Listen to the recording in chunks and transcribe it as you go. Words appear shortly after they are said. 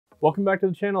Welcome back to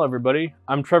the channel, everybody.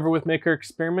 I'm Trevor with Maker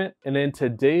Experiment, and in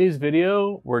today's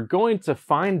video, we're going to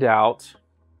find out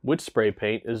which spray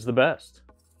paint is the best.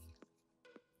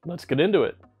 Let's get into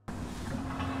it.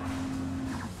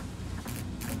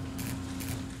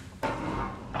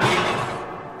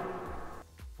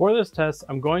 For this test,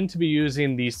 I'm going to be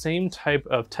using the same type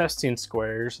of testing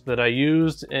squares that I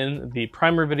used in the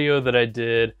primer video that I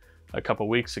did a couple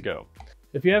weeks ago.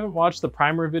 If you haven't watched the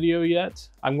primer video yet,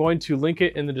 I'm going to link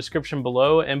it in the description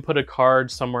below and put a card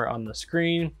somewhere on the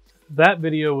screen. That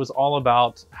video was all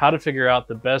about how to figure out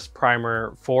the best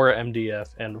primer for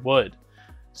MDF and wood.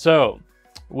 So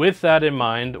with that in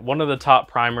mind, one of the top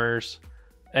primers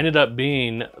ended up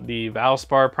being the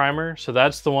Valspar primer. So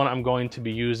that's the one I'm going to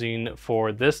be using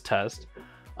for this test.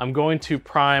 I'm going to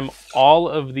prime all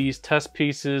of these test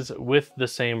pieces with the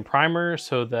same primer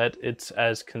so that it's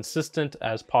as consistent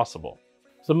as possible.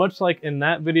 So much like in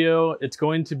that video, it's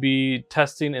going to be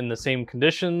testing in the same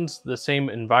conditions, the same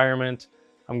environment.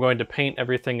 I'm going to paint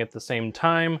everything at the same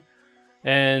time,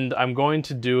 and I'm going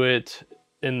to do it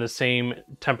in the same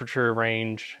temperature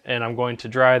range, and I'm going to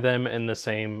dry them in the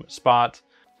same spot.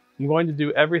 I'm going to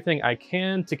do everything I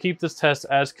can to keep this test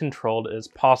as controlled as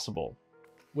possible.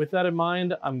 With that in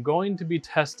mind, I'm going to be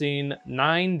testing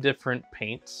 9 different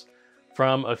paints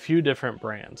from a few different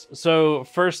brands. So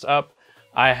first up,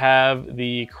 I have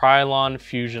the Krylon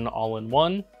Fusion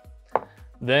All-in-One.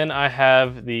 Then I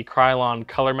have the Krylon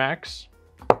Color Max.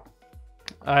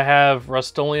 I have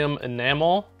Rust-Oleum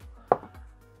Enamel,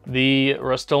 the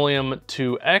Rust-Oleum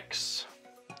 2X,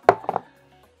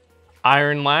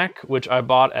 Iron Lac, which I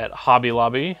bought at Hobby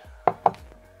Lobby,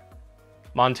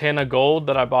 Montana Gold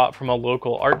that I bought from a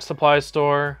local art supply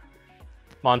store,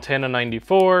 Montana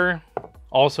 94,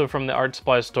 also from the art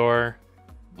supply store,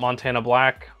 Montana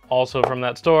Black, also from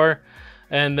that store,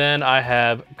 and then I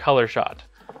have Color Shot.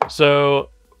 So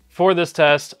for this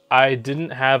test, I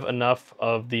didn't have enough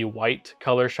of the white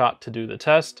Color Shot to do the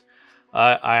test.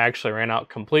 I actually ran out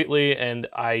completely, and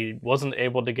I wasn't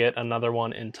able to get another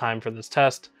one in time for this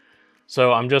test.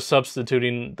 So I'm just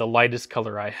substituting the lightest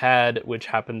color I had, which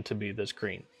happened to be this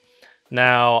green.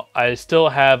 Now, I still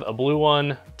have a blue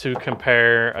one to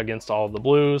compare against all of the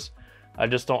blues. I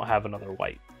just don't have another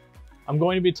white. I'm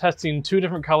going to be testing 2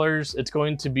 different colors. It's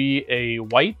going to be a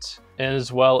white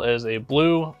as well as a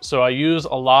blue. So I use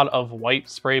a lot of white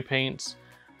spray paints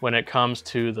when it comes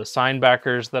to the sign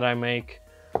backers that I make.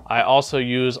 I also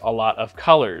use a lot of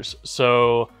colors.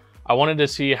 So I wanted to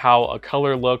see how a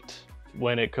color looked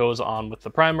when it goes on with the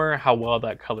primer, how well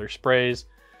that color sprays.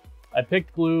 I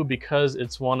picked blue because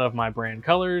it's one of my brand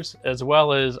colors, as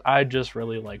well as I just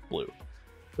really like blue.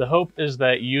 The hope is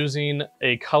that using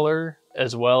a color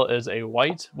as well as a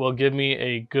white will give me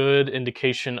a good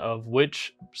indication of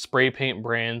which spray paint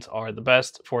brands are the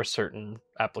best for certain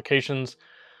applications.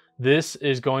 This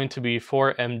is going to be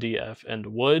for MDF and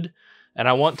wood, and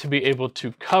I want to be able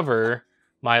to cover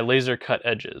my laser cut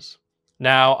edges.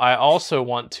 Now, I also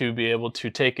want to be able to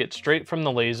take it straight from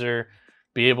the laser,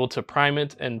 be able to prime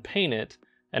it and paint it,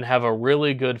 and have a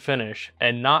really good finish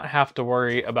and not have to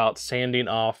worry about sanding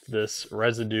off this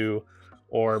residue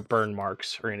or burn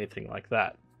marks or anything like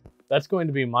that. That's going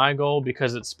to be my goal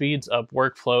because it speeds up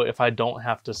workflow if I don't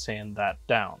have to sand that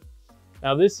down.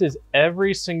 Now, this is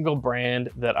every single brand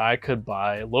that I could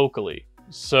buy locally.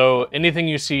 So anything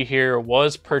you see here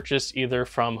was purchased either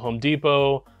from Home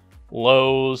Depot,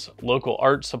 Lowe's, local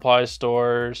art supply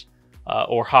stores,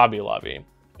 or Hobby Lobby.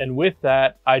 And with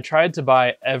that, I tried to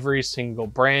buy every single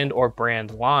brand or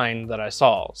brand line that I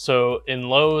saw. So in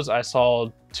Lowe's, I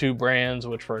saw 2 brands,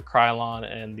 which were Krylon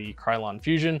and the Krylon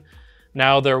Fusion.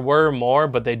 Now there were more,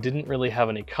 but they didn't really have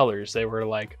any colors. They were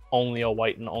like only a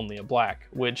white and only a black,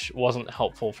 which wasn't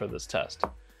helpful for this test.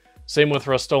 Same with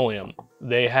Rust-Oleum.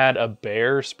 They had a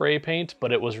bare spray paint,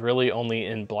 but it was really only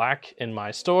in black in my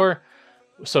store,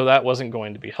 so that wasn't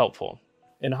going to be helpful.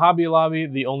 In Hobby Lobby,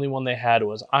 the only one they had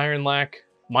was Iron Lac.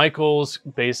 Michaels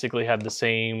basically had the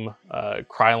same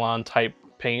Krylon type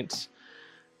paints.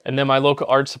 And then my local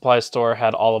art supply store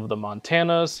had all of the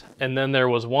Montanas. And then there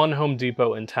was one Home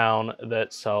Depot in town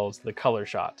that sells the Color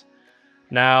Shot.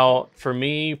 Now, for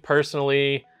me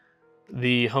personally,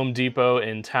 the Home Depot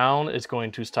in town is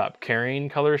going to stop carrying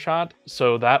Color Shot.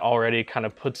 So that already kind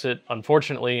of puts it,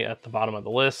 unfortunately, at the bottom of the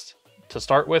list to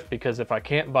start with, because if I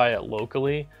can't buy it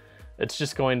locally, it's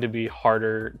just going to be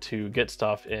harder to get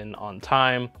stuff in on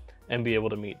time and be able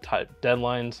to meet tight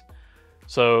deadlines.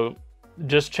 So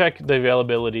just check the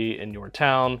availability in your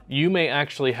town. You may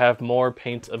actually have more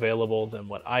paints available than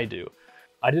what I do.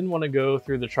 I didn't want to go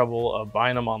through the trouble of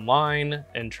buying them online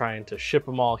and trying to ship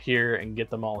them all here and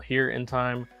get them all here in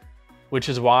time. which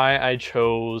is why I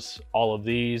chose all of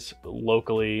these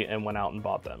locally and went out and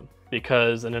bought them.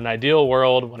 Because in an ideal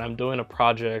world, when I'm doing a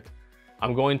project,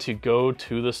 I'm going to go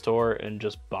to the store and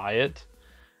just buy it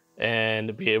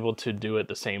and be able to do it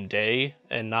the same day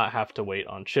and not have to wait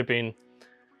on shipping.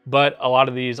 But a lot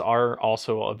of these are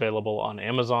also available on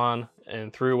Amazon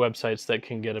and through websites that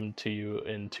can get them to you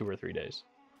in 2 or 3 days.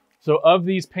 So of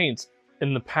these paints,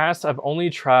 in the past, I've only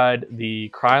tried the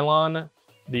Krylon,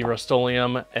 the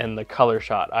Rust-Oleum, and the Color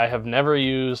Shot. I have never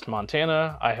used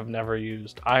Montana. I have never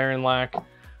used Iron Lac.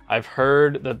 I've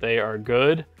heard that they are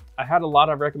good. I had a lot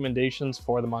of recommendations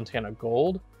for the Montana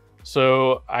Gold,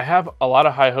 so I have a lot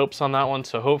of high hopes on that one,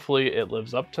 so hopefully it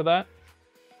lives up to that.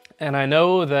 And I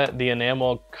know that the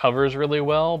enamel covers really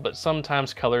well, but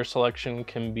sometimes color selection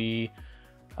can be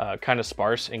kind of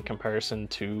sparse in comparison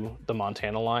to the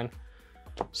Montana line.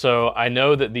 So I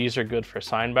know that these are good for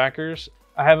sign backers.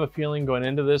 I have a feeling going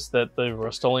into this that the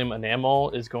Rust-Oleum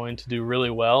enamel is going to do really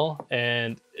well,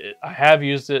 and I have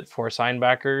used it for sign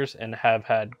backers and have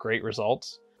had great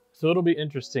results. So it'll be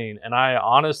interesting, and I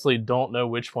honestly don't know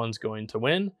which one's going to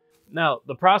win. Now,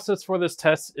 the process for this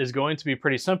test is going to be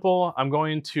pretty simple. I'm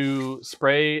going to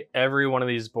spray every one of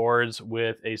these boards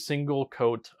with a single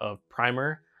coat of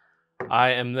primer.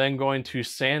 I am then going to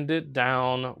sand it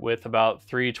down with about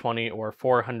 320 or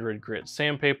 400 grit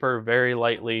sandpaper very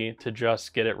lightly to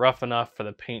just get it rough enough for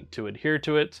the paint to adhere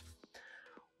to it.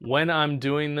 When I'm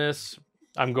doing this,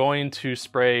 I'm going to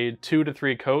spray 2 to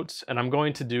 3 coats, and I'm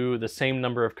going to do the same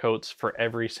number of coats for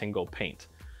every single paint.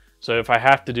 So if I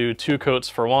have to do 2 coats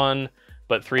for one,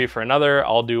 but 3 for another,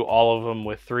 I'll do all of them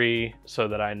with 3 so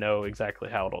that I know exactly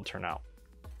how it'll turn out.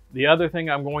 The other thing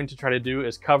I'm going to try to do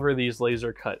is cover these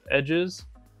laser cut edges.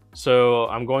 So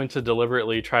I'm going to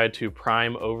deliberately try to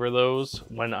prime over those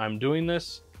when I'm doing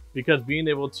this, because being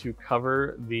able to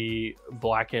cover the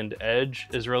blackened edge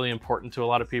is really important to a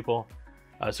lot of people.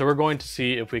 So we're going to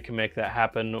see if we can make that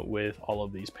happen with all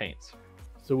of these paints.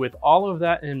 So with all of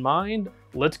that in mind,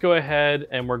 let's go ahead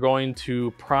and we're going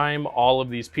to prime all of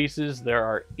these pieces. There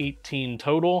are 18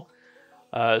 total.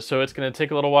 So it's going to take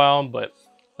a little while, but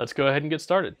let's go ahead and get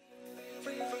started.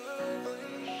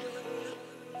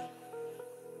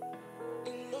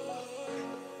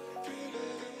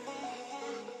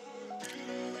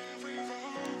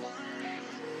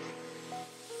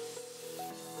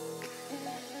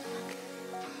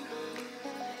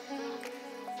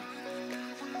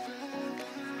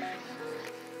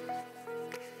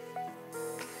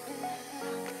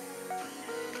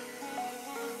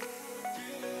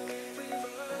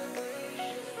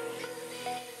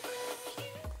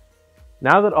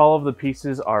 Now that all of the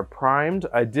pieces are primed,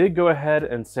 I did go ahead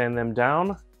and sand them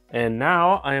down. And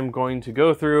now I am going to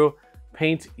go through,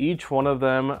 paint each one of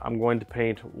them. I'm going to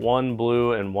paint 1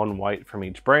 blue and 1 white from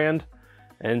each brand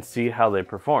and see how they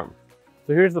perform.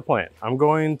 So here's the plan. I'm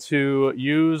going to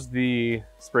use the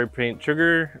spray paint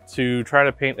sugar to try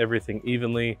to paint everything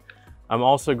evenly. I'm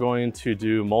also going to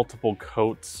do multiple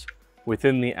coats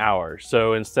within the hour.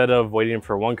 So instead of waiting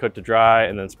for 1 coat to dry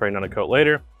and then spraying on a coat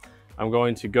later, I'm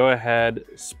going to go ahead,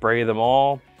 spray them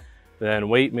all, then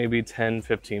wait maybe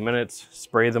 10-15 minutes,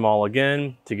 spray them all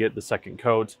again to get the second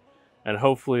coat, and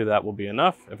hopefully that will be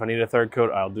enough. If I need a 3rd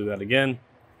coat, I'll do that again.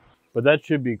 But that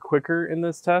should be quicker in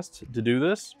this test to do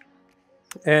this,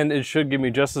 and it should give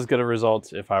me just as good a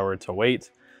results if I were to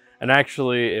wait. And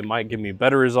actually, it might give me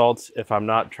better results if I'm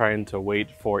not trying to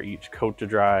wait for each coat to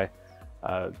dry,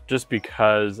 just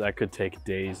because that could take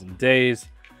days and days.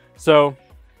 So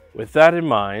with that in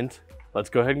mind, let's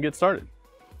go ahead and get started.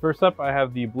 First up, I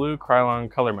have the blue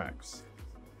Krylon Color Max.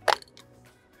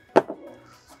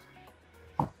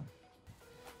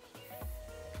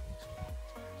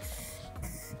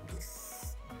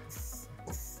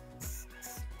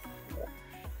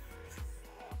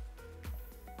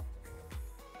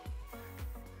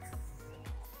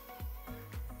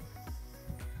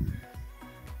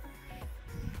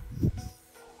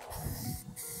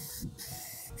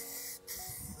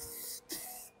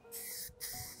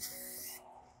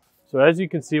 So as you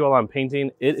can see while I'm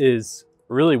painting, it is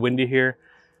really windy here.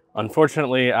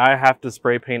 Unfortunately, I have to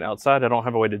spray paint outside. I don't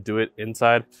have a way to do it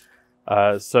inside.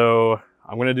 So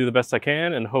I'm gonna do the best I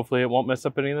can and hopefully it won't mess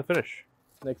up any of the finish.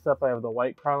 Next up, I have the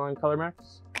white Krylon Color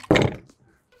Max.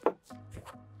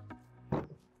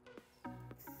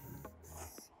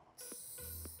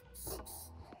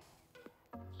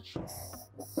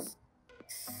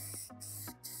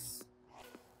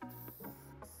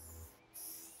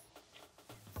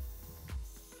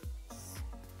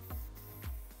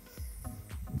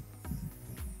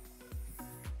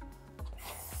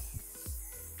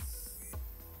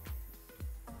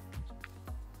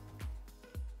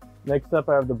 Next up,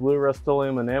 I have the blue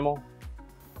Rust-Oleum enamel.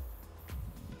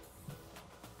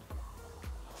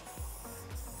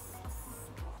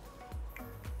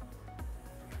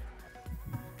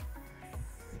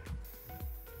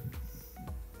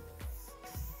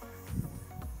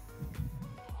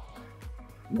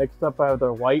 Next up, I have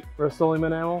the white Rust-Oleum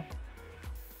enamel.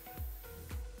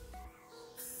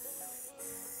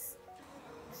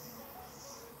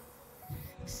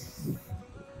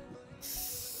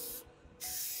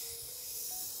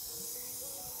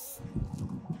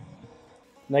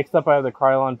 Next up, I have the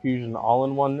Krylon Fusion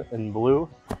All-in-One in blue.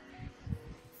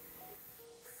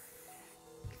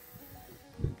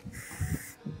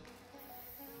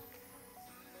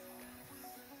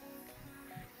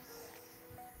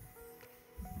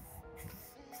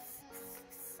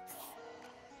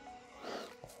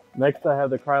 Next, I have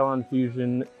the Krylon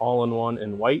Fusion All-in-One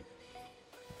in white.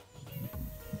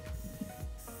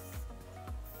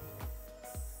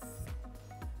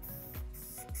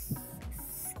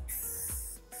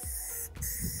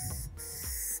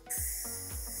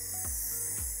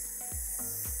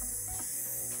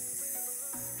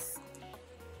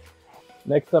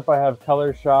 Next up, I have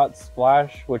Color Shot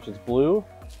Splash, which is blue.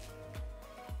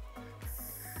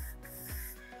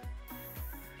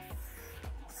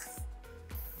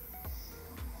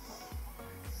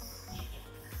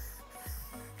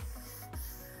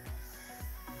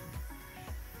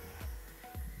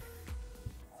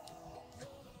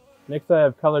 Next, I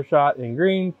have Color Shot in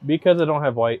green. Because I don't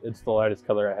have white, it's the lightest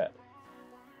color I had.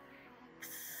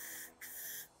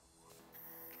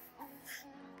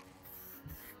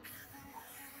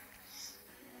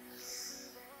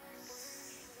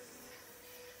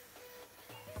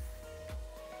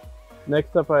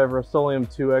 Next up, I have Rust-Oleum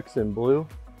 2X in blue.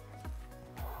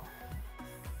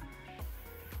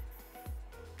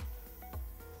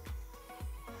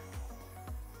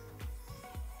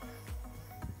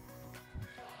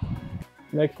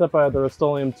 Next up, I have the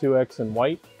Rust-Oleum 2X in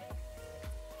white.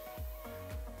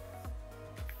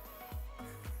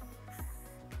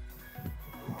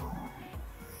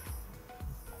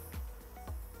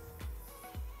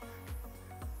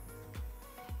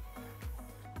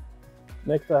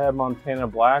 Next, I have Montana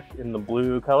Black in the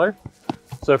blue color.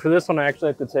 So for this one, I actually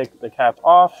have to take the cap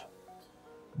off,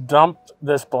 dump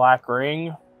this black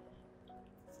ring,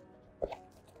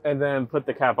 and then put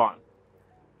the cap on,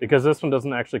 because this one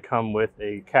doesn't actually come with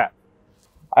a cap.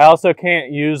 I also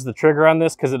can't use the trigger on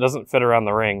this because it doesn't fit around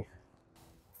the ring.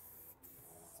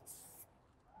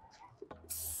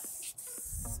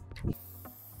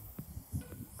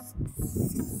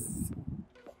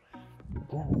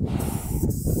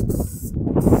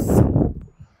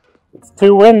 It's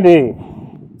too windy.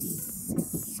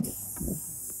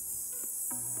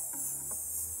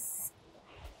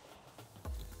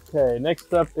 Okay,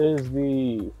 next up is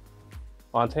the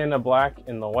Montana Black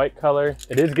in the white color.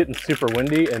 It is getting super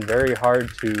windy and very hard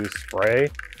to spray,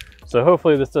 so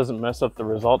hopefully this doesn't mess up the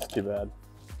results too bad.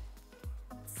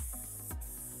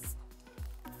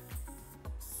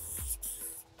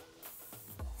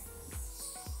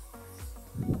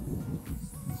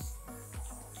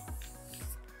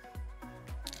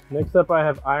 Next up, I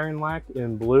have Iron Lac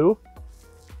in blue.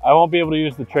 I won't be able to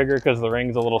use the trigger because the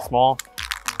ring's a little small.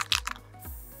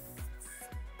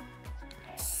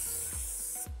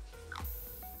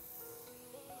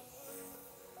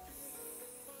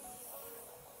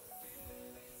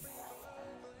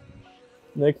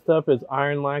 Next up is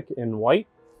Iron Lac in white.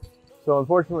 So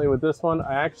unfortunately with this one,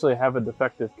 I actually have a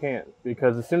defective can,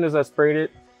 because as soon as I sprayed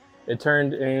it, it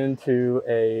turned into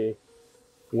a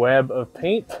web of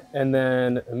paint and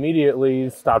then immediately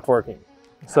stopped working.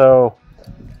 So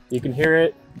you can hear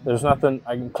it, there's nothing,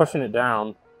 I'm pushing it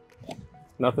down,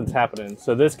 nothing's happening.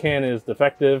 So this can is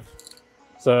defective,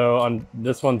 so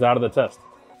this one's out of the test.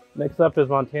 Next up is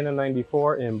Montana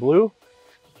 94 in blue.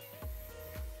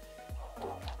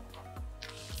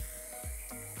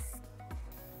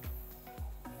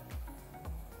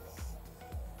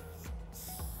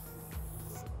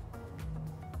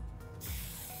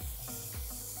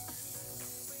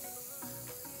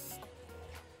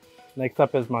 Next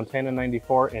up is Montana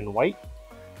 94 in white.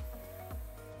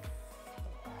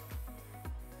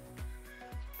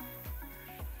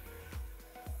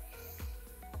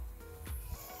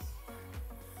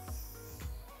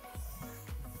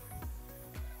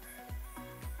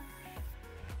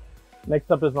 Next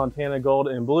up is Montana Gold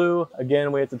in blue.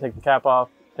 Again, we have to take the cap off,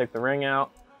 take the ring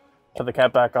out, put the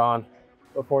cap back on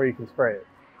before you can spray it.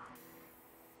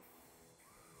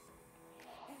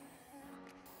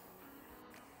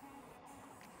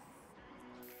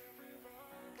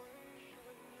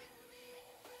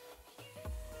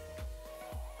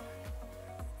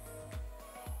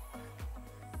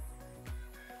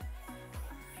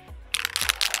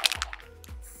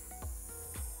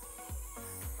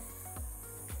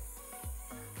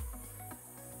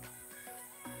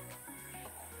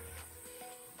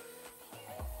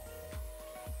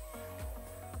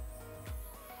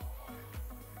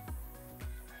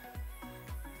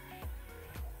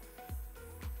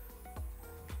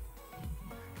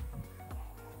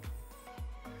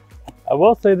 I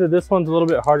will say that this one's a little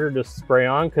bit harder to spray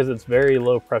on because it's very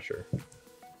low pressure.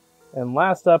 And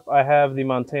last up, I have the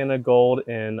Montana Gold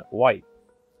in white.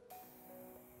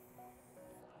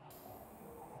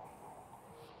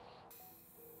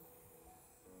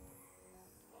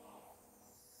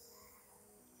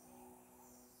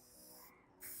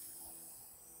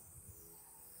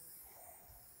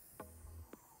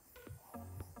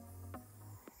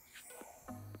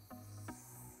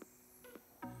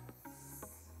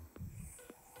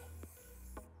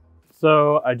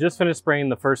 So I just finished spraying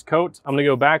the first coat. I'm gonna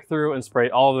go back through and spray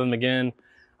all of them again.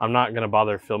 I'm not gonna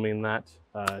bother filming that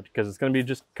because it's gonna be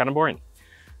just kind of boring.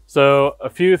 So a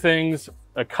few things,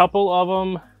 a couple of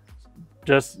them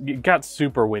just got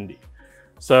super windy.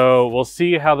 So we'll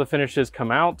see how the finishes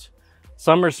come out.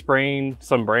 Some are spraying,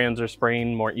 some brands are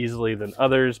spraying more easily than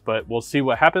others, but we'll see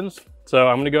what happens. So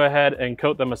I'm gonna go ahead and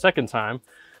coat them a second time.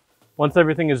 Once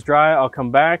everything is dry, I'll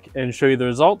come back and show you the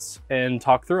results and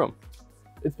talk through them.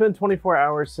 It's been 24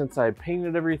 hours since I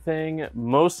painted everything.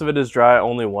 Most of it is dry,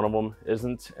 only one of them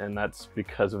isn't, and that's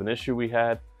because of an issue we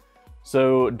had.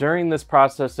 So during this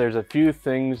process, there's a few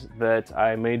things that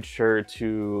I made sure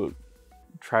to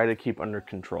try to keep under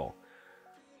control.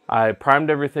 I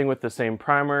primed everything with the same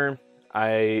primer.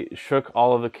 I shook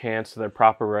all of the cans to their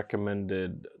proper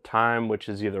recommended time, which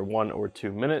is either 1 or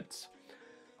 2 minutes.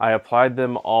 I applied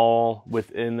them all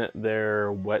within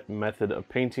their wet method of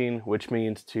painting, which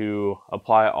means to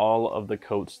apply all of the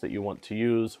coats that you want to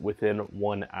use within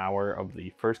 1 hour of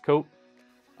the first coat.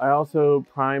 I also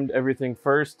primed everything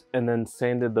first and then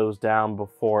sanded those down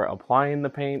before applying the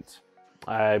paint.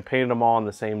 I painted them all on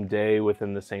the same day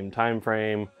within the same time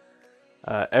frame.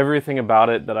 Everything about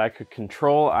it that I could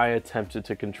control, I attempted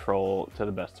to control to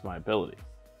the best of my ability.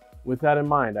 With that in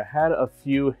mind, I had a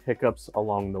few hiccups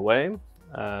along the way.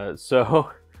 So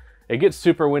it gets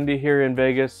super windy here in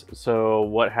Vegas. So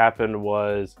what happened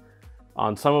was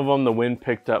on some of them, the wind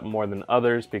picked up more than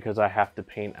others because I have to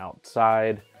paint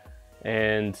outside.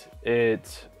 And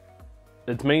its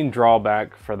main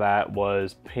drawback for that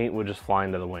was paint would just fly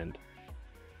into the wind.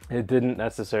 It didn't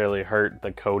necessarily hurt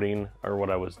the coating or what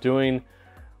I was doing,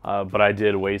 but I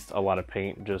did waste a lot of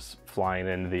paint just flying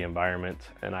into the environment,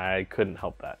 and I couldn't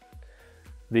help that.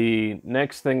 The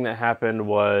next thing that happened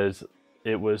was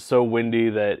it was so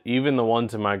windy that even the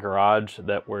ones in my garage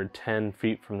that were 10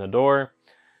 feet from the door,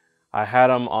 I had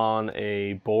them on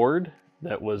a board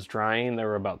that was drying. There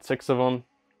were about 6 of them.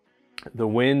 The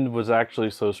wind was actually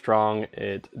so strong,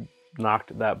 it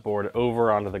knocked that board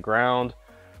over onto the ground,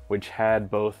 which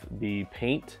had both the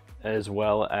paint as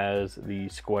well as the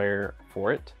square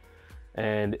for it.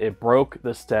 And it broke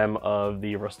the stem of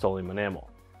the Rust-Oleum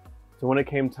enamel. So when it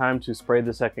came time to spray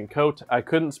the second coat, I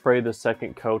couldn't spray the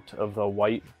second coat of the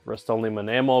white Rust-Oleum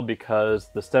enamel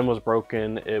because the stem was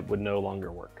broken, it would no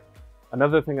longer work.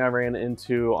 Another thing I ran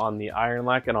into on the iron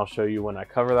lac, and I'll show you when I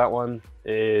cover that one,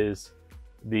 is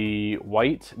the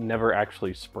white never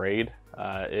actually sprayed.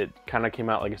 It kind of came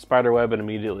out like a spider web and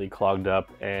immediately clogged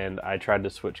up, and I tried to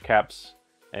switch caps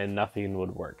and nothing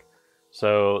would work.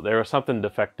 So there was something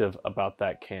defective about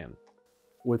that can.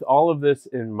 With all of this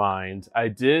in mind, I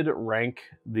did rank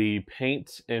the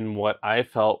paint in what I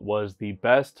felt was the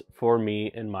best for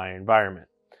me in my environment.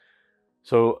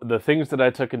 So the things that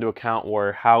I took into account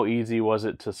were how easy was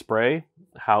it to spray,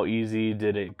 how easy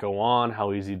did it go on,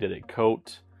 how easy did it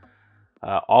coat.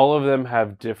 All of them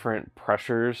have different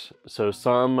pressures. So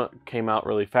some came out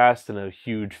really fast in a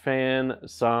huge fan,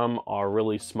 some are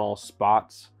really small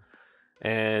spots.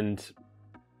 And,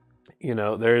 you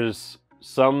know, there's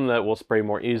some that will spray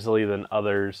more easily than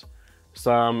others.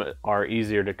 Some are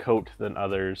easier to coat than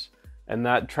others. And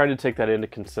that tried to take that into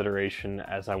consideration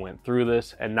as I went through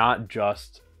this and not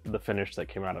just the finish that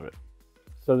came out of it.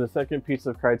 So the second piece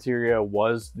of criteria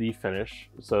was the finish.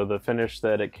 So the finish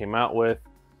that it came out with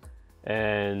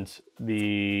and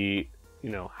the,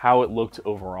 how it looked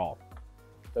overall.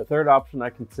 The third option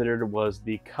I considered was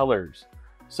the colors.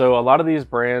 So a lot of these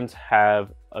brands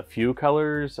have a few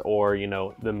colors or,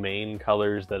 the main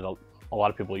colors that a lot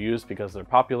of people use because they're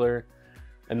popular.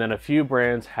 And then a few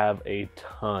brands have a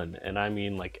ton, and I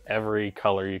mean like every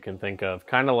color you can think of,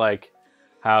 kind of like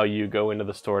how you go into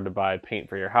the store to buy paint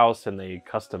for your house and they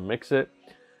custom mix it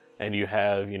and you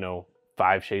have,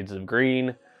 5 shades of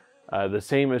green. The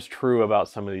same is true about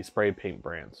some of these spray paint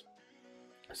brands.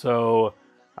 So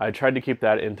I tried to keep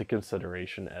that into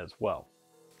consideration as well.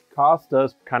 Cost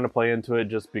does kind of play into it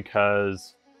just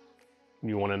because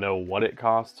you want to know what it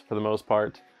costs for the most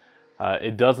part.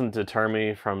 It doesn't deter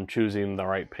me from choosing the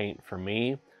right paint for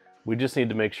me. We just need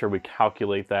to make sure we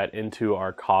calculate that into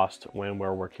our cost when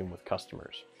we're working with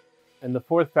customers. And the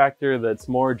fourth factor that's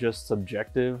more just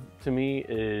subjective to me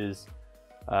is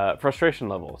frustration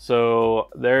level. So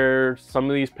there's some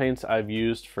of these paints I've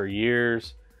used for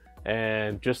years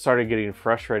and just started getting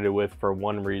frustrated with for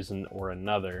one reason or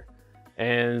another.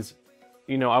 And,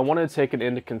 you know, I want to take it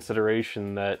into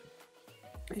consideration that,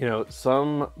 you know,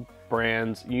 some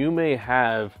brands, you may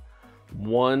have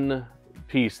one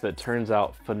piece that turns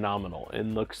out phenomenal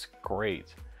and looks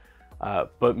great.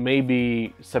 But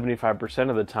maybe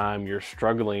 75% of the time you're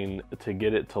struggling to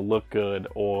get it to look good,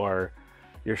 or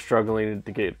you're struggling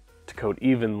to get to coat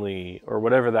evenly, or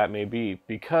whatever that may be,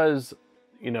 because,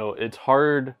 you know, it's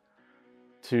hard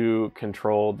to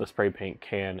control the spray paint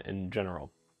can in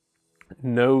general.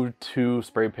 No two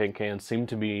spray paint cans seem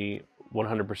to be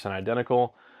 100%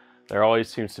 identical. There always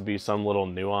seems to be some little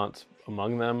nuance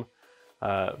among them.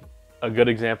 A good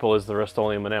example is the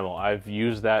Rust-Oleum enamel. I've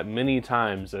used that many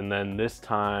times, and then this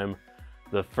time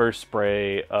the first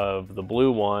spray of the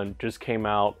blue one just came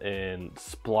out in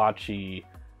splotchy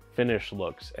finish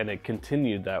looks, and it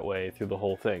continued that way through the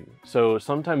whole thing. So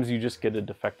sometimes you just get a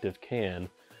defective can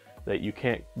that you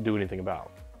can't do anything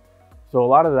about. So a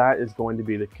lot of that is going to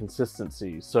be the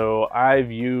consistency. So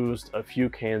I've used a few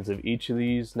cans of each of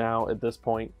these now at this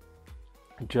point,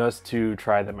 just to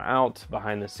try them out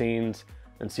behind the scenes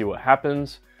and see what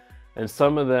happens. And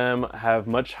some of them have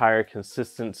much higher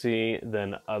consistency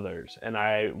than others, and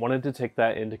I wanted to take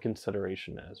that into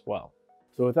consideration as well.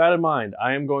 So with that in mind,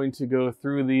 I am going to go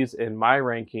through these in my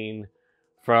ranking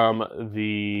from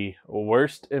the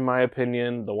worst, in my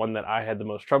opinion, the one that I had the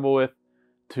most trouble with,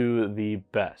 to the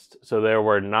best. So there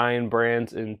were 9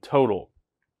 brands in total.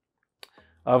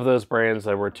 Of those brands,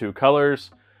 there were 2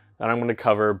 colors, and I'm going to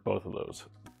cover both of those.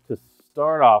 To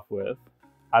start off with,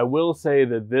 I will say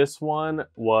that this one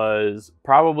was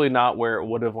probably not where it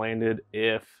would have landed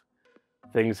if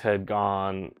things had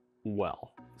gone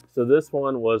well. So this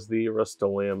one was the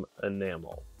Rust-Oleum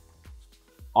enamel.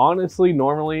 Honestly,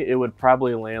 normally it would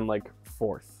probably land like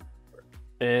 4th.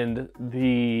 And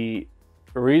the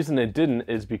reason it didn't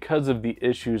is because of the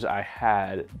issues I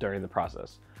had during the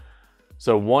process.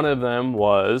 So one of them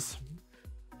was,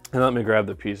 and let me grab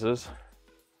the pieces.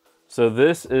 So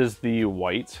this is the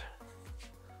white.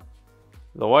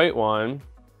 The white one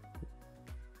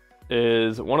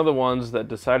is one of the ones that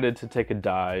decided to take a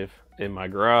dive in my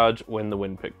garage when the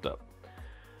wind picked up.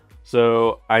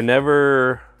 So I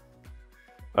never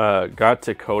got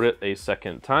to coat it a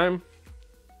second time.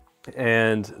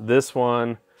 And this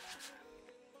one,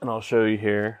 and I'll show you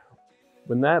here,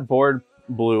 when that board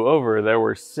blew over, there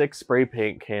were 6 spray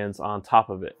paint cans on top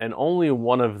of it, and only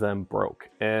one of them broke,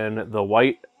 and the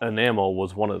white enamel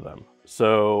was one of them.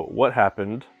 So what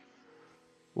happened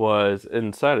was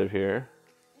inside of here,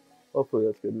 hopefully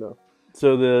that's good enough.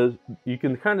 So you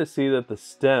can kind of see that the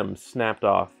stem snapped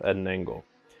off at an angle,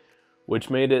 which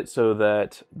made it so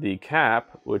that the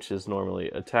cap, which is normally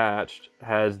attached,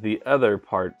 has the other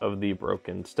part of the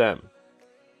broken stem.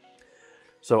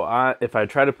 So if I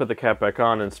try to put the cap back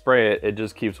on and spray it, it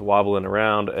just keeps wobbling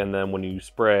around, and then when you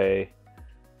spray,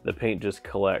 the paint just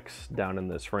collects down in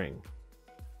this ring.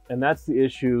 And that's the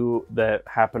issue that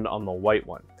happened on the white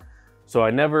one. So I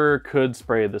never could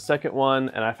spray the second one,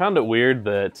 and I found it weird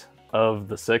that of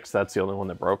the 6, that's the only one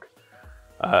that broke.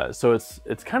 So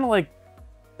it's kind of like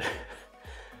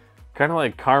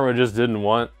karma just didn't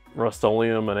want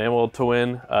Rust-Oleum enamel to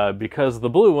win, because the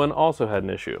blue one also had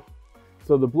an issue.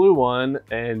 So the blue one,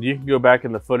 and you can go back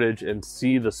in the footage and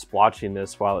see the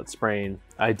splotchiness while it's spraying.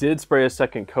 I did spray a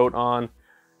second coat on.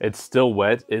 It's still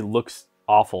wet. It looks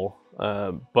awful,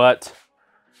 but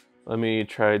let me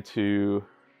try to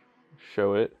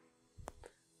show it.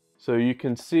 So you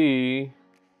can see,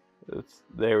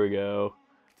 there we go.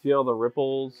 See all the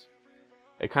ripples?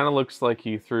 It kind of looks like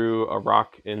you threw a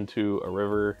rock into a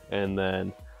river and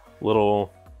then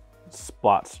little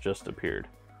spots just appeared.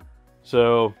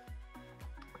 So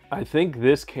I think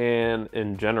this can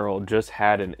in general just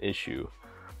had an issue.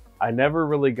 I never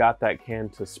really got that can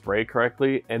to spray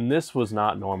correctly, and this was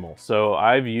not normal. So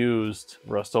I've used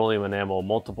Rust-Oleum enamel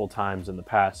multiple times in the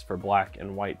past for black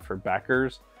and white for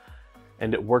backers,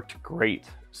 and it worked great.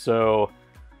 So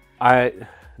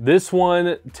this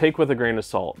one, take with a grain of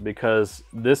salt, because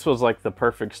this was like the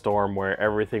perfect storm where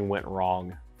everything went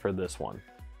wrong for this one.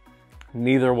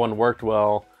 Neither one worked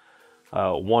well.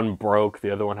 One broke,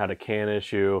 the other one had a can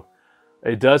issue.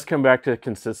 It does come back to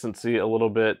consistency a little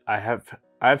bit.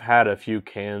 I've had a few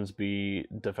cans be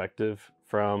defective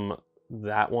from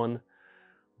that one,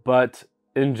 but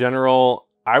in general,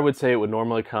 I would say it would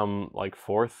normally come like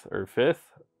 4th or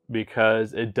 5th,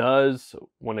 because it does,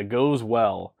 when it goes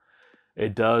well,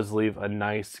 it does leave a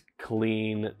nice,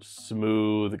 clean,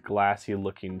 smooth, glassy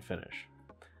looking finish.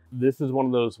 This is one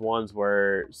of those ones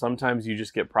where sometimes you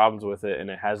just get problems with it and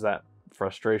it has that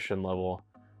frustration level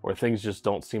where things just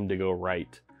don't seem to go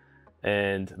right.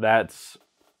 And that's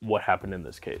what happened in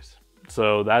this case.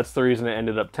 So that's the reason it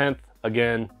ended up 10th.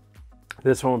 Again,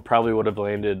 this one probably would have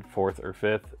landed 4th or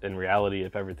 5th in reality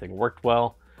if everything worked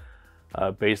well,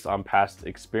 based on past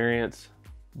experience,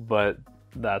 but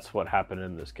that's what happened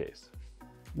in this case.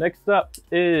 Next up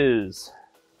is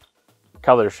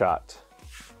Color Shot.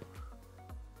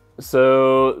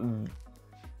 So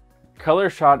Color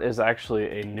Shot is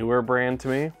actually a newer brand to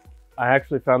me. I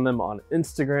actually found them on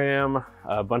Instagram.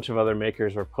 A bunch of other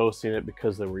makers were posting it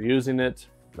because they were using it.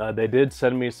 They did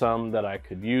send me some that I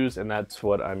could use, and that's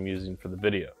what I'm using for the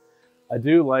video. I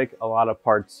do like a lot of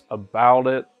parts about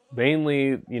it,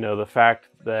 mainly, you know, the fact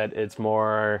that it's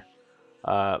more,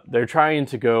 they're trying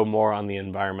to go more on the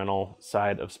environmental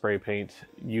side of spray paint,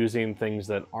 using things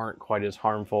that aren't quite as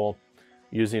harmful,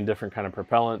 using different kind of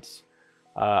propellants.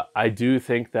 I do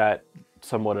think that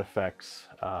somewhat affects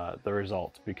the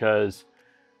result, because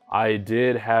I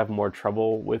did have more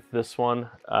trouble with this one.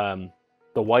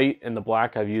 The white and the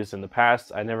black I've used in the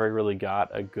past, I never really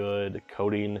got a good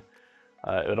coating.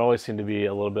 It would always seem to be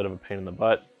a little bit of a pain in the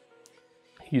butt.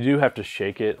 You do have to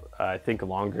shake it, I think,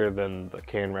 longer than the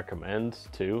can recommends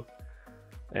too.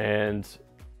 And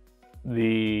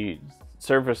the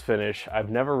surface finish, I've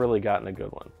never really gotten a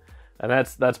good one. And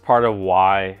that's part of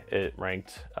why it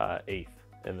ranked 8th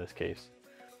in this case.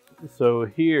 So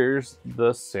here's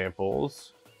the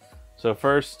samples. So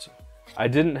first, I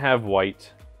didn't have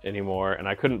white anymore and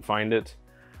I couldn't find it.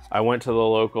 I went to the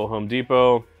local Home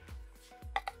Depot,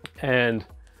 and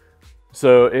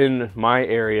so in my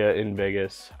area in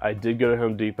Vegas, I did go to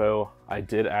Home Depot. I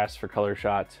did ask for Color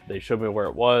Shot. They showed me where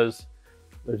it was.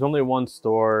 There's only one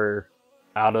store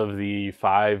out of the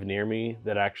 5 near me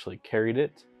that actually carried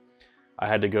it. I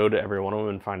had to go to every one of them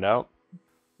and find out.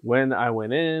 When I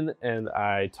went in and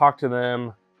I talked to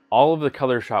them, all of the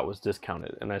Color Shot was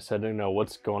discounted. And I said, you know,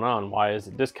 what's going on? Why is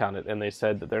it discounted? And they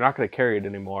said that they're not going to carry it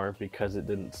anymore because it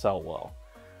didn't sell well.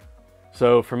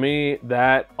 So for me,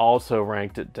 that also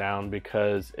ranked it down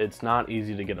because it's not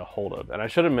easy to get a hold of. And I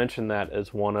should have mentioned that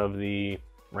as one of the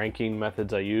ranking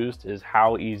methods I used, is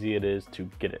how easy it is to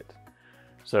get it.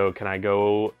 So can I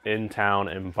go in town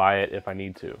and buy it if I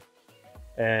need to?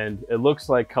 And it looks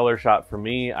like Color Shot for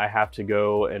me, I have to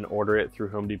go and order it through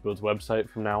Home Depot's website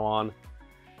from now on.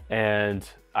 And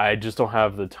I just don't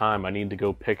have the time. I need to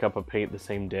go pick up a paint the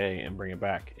same day and bring it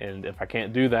back. And if I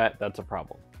can't do that, that's a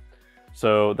problem.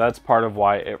 So that's part of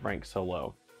why it ranks so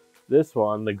low. This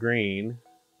one, the green,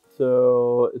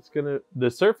 so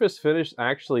the surface finish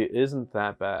actually isn't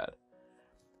that bad.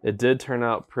 It did turn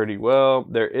out pretty well.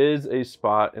 There is a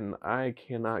spot, and I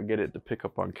cannot get it to pick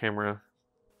up on camera.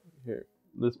 Here,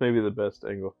 this may be the best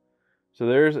angle. So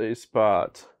there's a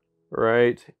spot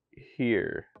right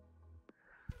here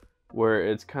where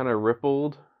it's kind of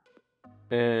rippled,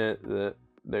 and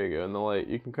there you go, in the light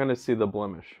you can kind of see the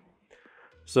blemish.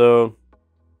 So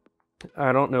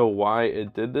I don't know why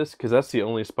it did this, because that's the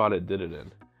only spot it did it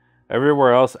in.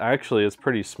 Everywhere else actually is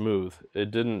pretty smooth.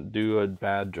 It didn't do a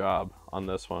bad job on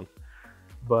this one,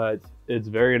 but it's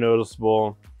very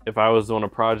noticeable. If I was doing a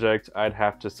project, I'd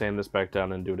have to sand this back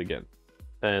down and do it again.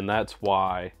 And that's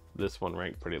why this one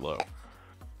ranked pretty low.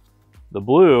 The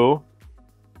blue,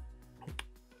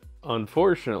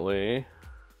 unfortunately,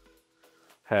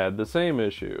 had the same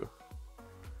issue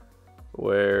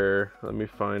where, let me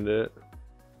find it.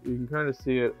 You can kind of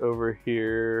see it over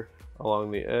here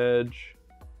along the edge.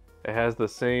 It has the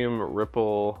same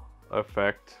ripple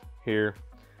effect here,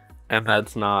 and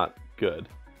that's not good.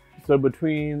 So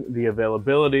between the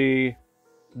availability,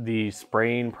 the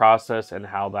spraying process and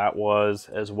how that was,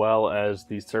 as well as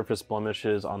the surface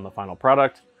blemishes on the final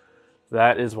product,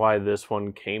 that is why this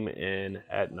one came in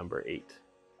at number 8.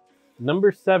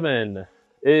 Number 7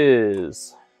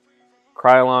 is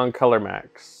Krylon Color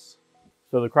Max.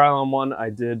 So the Krylon one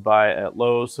I did buy at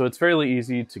Lowe's, so it's fairly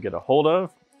easy to get a hold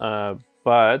of,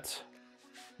 but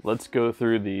let's go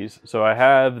through these. So I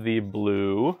have the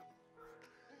blue,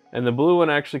 and the blue one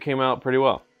actually came out pretty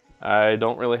well. I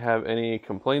don't really have any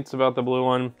complaints about the blue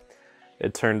one.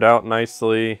 It turned out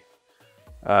nicely.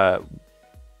 Yeah,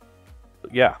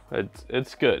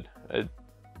 it's good.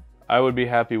 I would be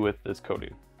happy with this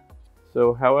coating.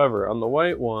 So, however, on the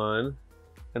white one,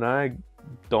 and I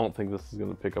don't think this is going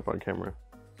to pick up on camera.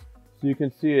 So you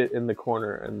can see it in the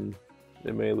corner, and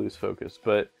it may lose focus,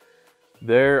 but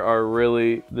there are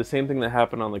really the same thing that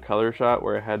happened on the Color Shot,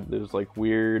 where it had those like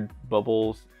weird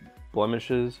bubbles,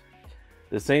 blemishes.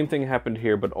 The same thing happened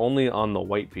here, but only on the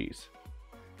white piece.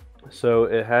 So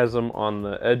it has them on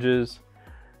the edges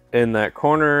in that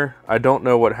corner. I don't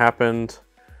know what happened.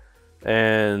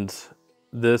 And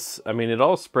this, I mean, it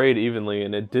all sprayed evenly,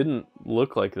 and it didn't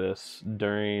look like this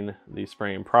during the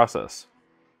spraying process.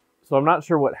 So I'm not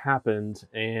sure what happened,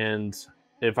 and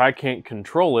if I can't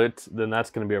control it, then that's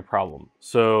going to be a problem.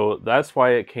 So that's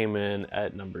why it came in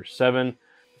at number 7.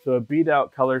 So it beat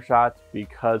out ColorShot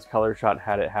because ColorShot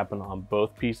had it happen on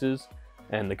both pieces,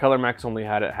 and the ColorMax only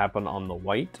had it happen on the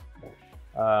white.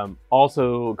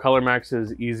 Also, ColorMax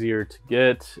is easier to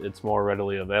get. It's more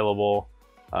readily available.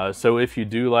 So if you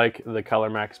do like the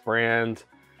ColorMax brand,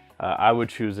 I would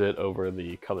choose it over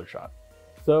the ColorShot.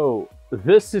 So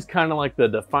this is kind of like the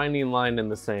defining line in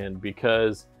the sand,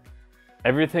 because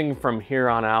everything from here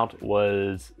on out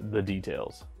was the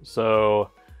details. So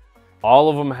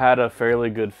all of them had a fairly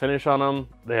good finish on them.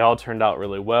 They all turned out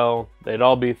really well. They'd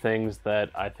all be things that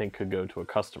I think could go to a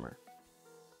customer.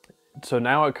 So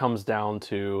now it comes down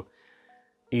to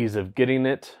ease of getting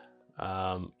it,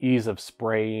 ease of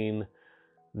spraying,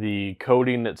 the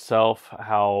coating itself,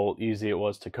 how easy it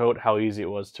was to coat, how easy it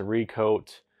was to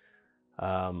recoat,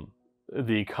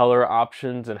 the color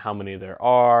options and how many there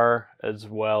are, as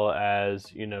well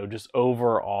as, you know, just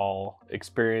overall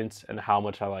experience and how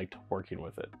much I liked working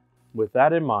with it. With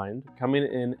that in mind, coming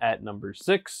in at number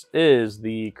 6 is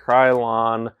the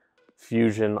Krylon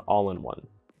Fusion All-in-One.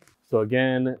 So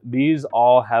again, these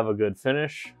all have a good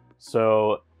finish.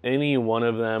 So any one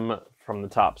of them from the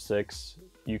top 6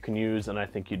 you can use, and I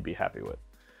think you'd be happy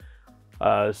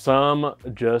with. Some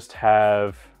just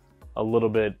have a little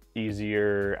bit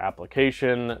easier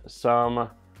application. Some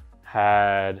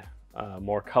had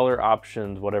more color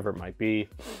options, whatever it might be.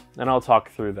 And I'll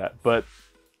talk through that. But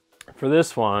for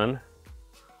this one,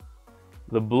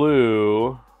 the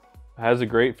blue has a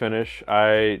great finish.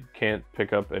 I can't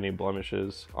pick up any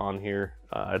blemishes on here.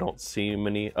 I don't see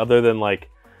many other than like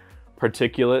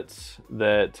particulates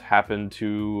that happen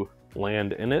to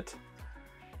land in it.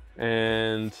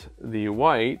 And the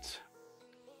white,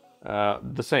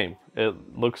 the same. It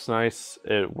looks nice.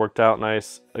 It worked out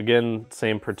nice. Again,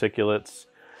 same particulates.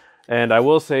 And I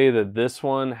will say that this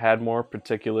one had more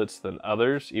particulates than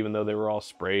others, even though they were all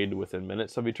sprayed within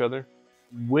minutes of each other.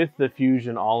 With the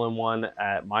Fusion All-in-One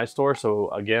at my store, so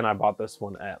again, I bought this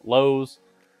one at Lowe's.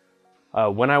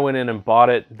 When I went in and bought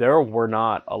it, there were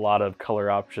not a lot of color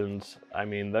options. I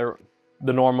mean, they're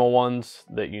the normal ones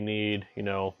that you need, you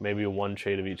know, maybe one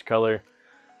shade of each color.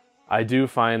 I do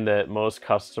find that most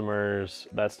customers,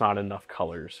 that's not enough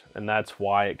colors, and that's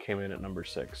why it came in at number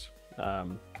 6.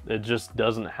 It just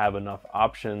doesn't have enough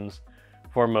options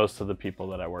for most of the people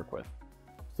that I work with.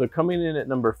 So coming in at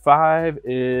number 5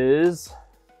 is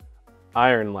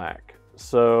Iron Lac.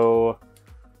 So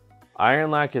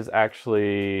Iron Lac is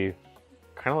actually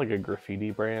kind of like a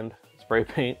graffiti brand spray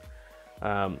paint.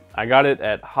 I got it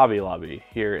at Hobby Lobby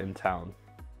here in town.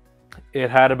 It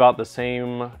had about the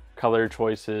same color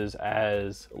choices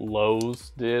as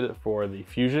Lowe's did for the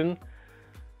Fusion,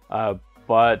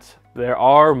 but there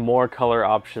are more color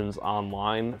options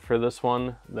online for this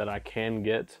one that I can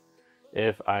get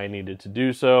if I needed to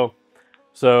do so.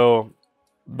 So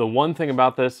the one thing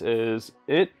about this is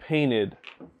it painted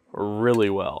really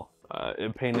well.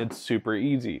 It painted super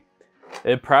easy.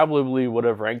 It probably would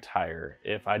have ranked higher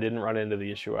if I didn't run into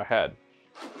the issue I had.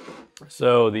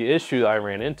 So the issue I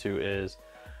ran into is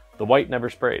the white never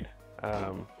sprayed.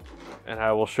 And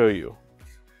I will show you.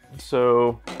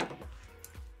 So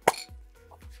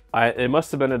it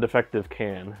must have been a defective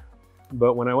can,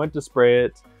 but when I went to spray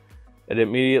it, it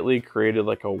immediately created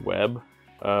like a web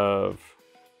of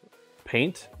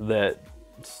paint that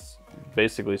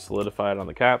basically solidified on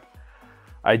the cap.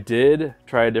 I did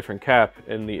try a different cap,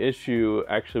 and the issue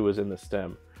actually was in the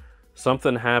stem.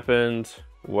 Something happened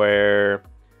where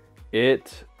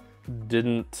it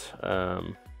didn't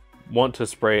want to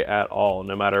spray at all,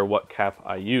 no matter what cap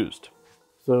I used.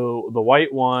 So the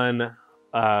white one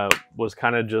was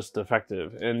kind of just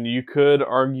defective, and you could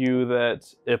argue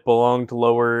that it belonged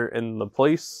lower in the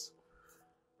place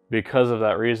because of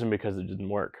that reason, because it didn't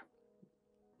work.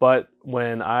 But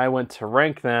when I went to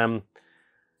rank them,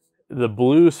 the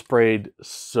blue sprayed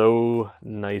so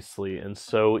nicely and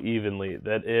so evenly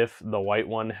that if the white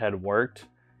one had worked,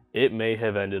 it may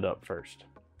have ended up first.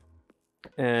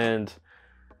 And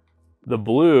the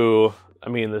blue, I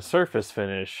mean, the surface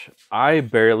finish, I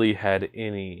barely had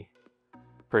any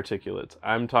particulates.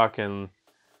 I'm talking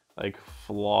like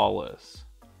flawless.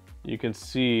 You can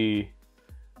see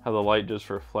how the light just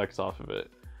reflects off of it.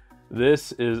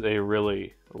 This is a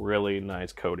really, really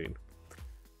nice coating.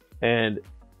 And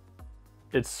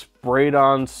it sprayed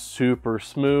on super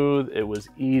smooth. It was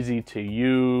easy to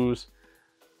use.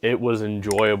 It was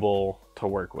enjoyable to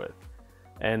work with.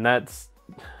 And that's,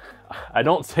 I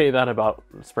don't say that about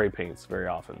spray paints very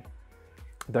often.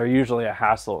 They're usually a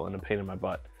hassle and a pain in my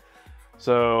butt.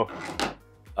 So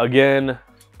again,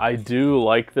 I do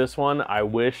like this one. I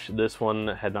wish this one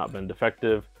had not been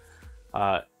defective.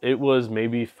 It was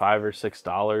maybe $5 or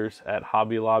 $6 at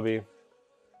Hobby Lobby.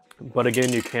 But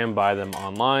again, you can buy them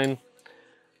online.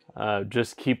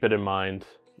 Just keep it in mind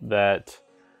that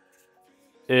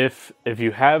if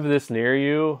you have this near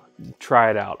you,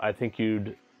 try it out. I think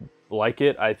you'd like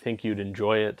it. I think you'd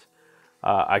enjoy it.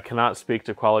 I cannot speak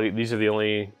to quality. These are the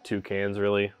only 2 cans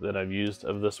really that I've used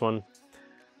of this one.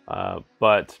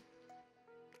 But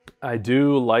I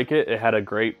do like it. It had a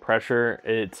great pressure.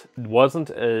 It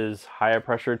wasn't as high a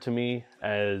pressure to me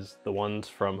as the ones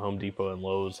from Home Depot and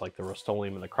Lowe's, like the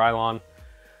Rust-Oleum and the Krylon.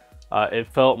 It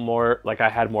felt more like I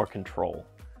had more control,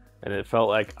 and it felt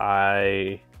like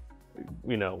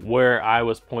where I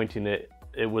was pointing it,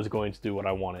 it was going to do what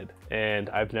I wanted. And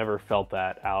I've never felt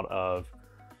that out of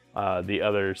the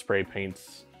other spray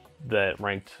paints that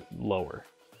ranked lower.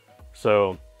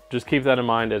 So just keep that in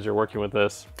mind as you're working with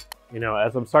this.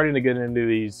 As I'm starting to get into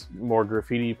these more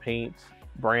graffiti paint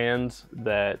brands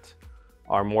that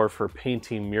are more for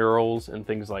painting murals and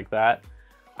things like that,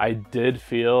 I did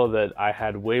feel that I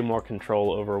had way more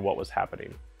control over what was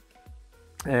happening.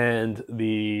 And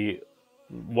the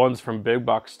ones from big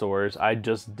box stores, I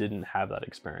just didn't have that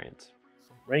experience.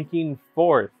 Ranking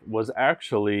 4th was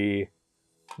actually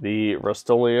the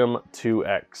Rust-Oleum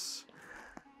 2X,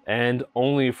 and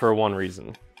only for one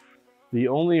reason. The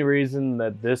only reason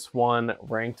that this one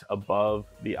ranked above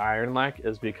the Iron Lac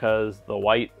is because the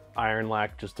white Iron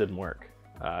Lac just didn't work.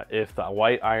 If the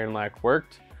white Iron Lac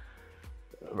worked,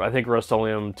 I think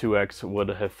Rust-Oleum 2X would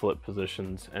have flipped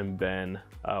positions and been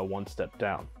one step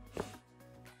down.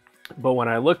 But when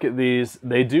I look at these,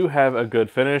 they do have a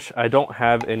good finish. I don't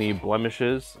have any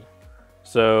blemishes,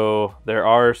 so there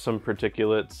are some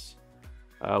particulates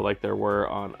like there were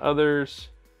on others.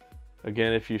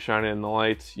 Again, if you shine it in the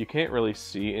lights, you can't really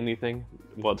see anything.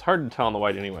 Well, it's hard to tell in the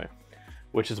white anyway,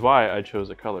 which is why I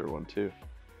chose a colored one too.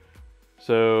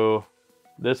 So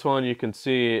this one, you can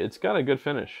see it's got a good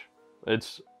finish.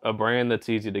 It's a brand that's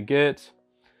easy to get.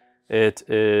 It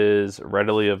is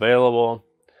readily available.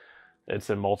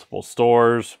 It's in multiple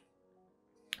stores.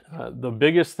 The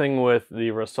biggest thing with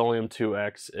the Rust-Oleum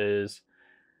 2X is,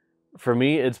 for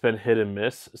me, it's been hit and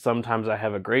miss. Sometimes I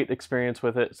have a great experience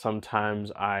with it.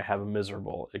 Sometimes I have a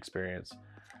miserable experience.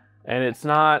 And it's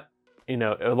not,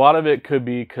 a lot of it could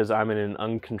be because I'm in an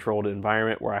uncontrolled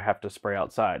environment where I have to spray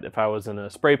outside. If I was in a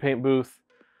spray paint booth,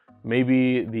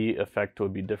 maybe the effect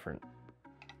would be different.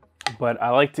 But I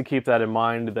like to keep that in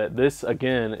mind, that this,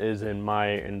 again, is in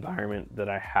my environment that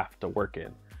I have to work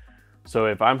in. So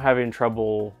if I'm having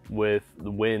trouble with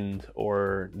the wind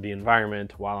or the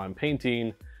environment while I'm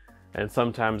painting, and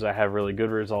sometimes I have really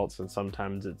good results and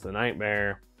sometimes it's a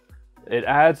nightmare, it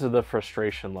adds to the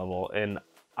frustration level. And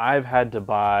I've had to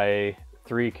buy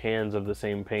 3 cans of the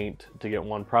same paint to get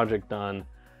one project done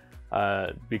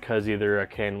because either a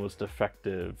can was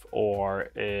defective or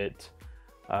it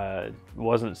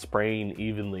wasn't spraying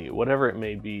evenly, whatever it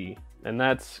may be. And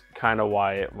that's kind of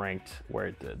why it ranked where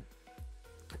it did.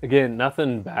 Again,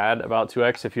 nothing bad about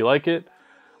 2X. If you like it,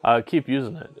 keep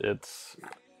using it.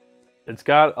 It's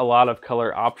got a lot of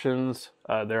color options.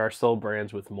 There are still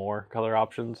brands with more color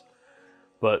options,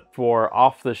 but for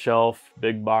off-the-shelf,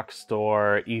 big box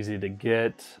store, easy to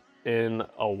get in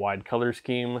a wide color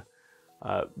scheme,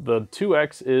 the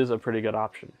 2X is a pretty good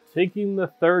option. Taking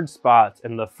the 3rd spot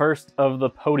and the first of the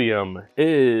podium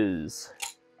is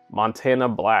Montana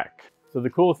Black. So the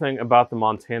cool thing about the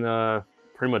Montana,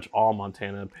 pretty much all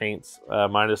Montana paints,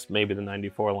 minus maybe the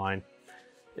 94 line,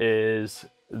 is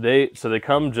they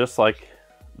come just like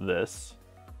this,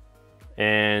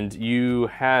 and you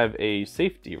have a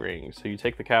safety ring. So you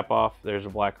take the cap off, there's a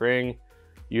black ring.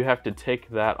 You have to take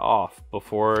that off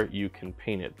before you can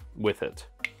paint it with it.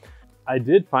 I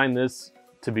did find this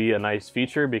to be a nice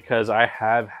feature because I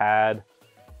have had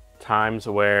times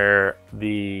where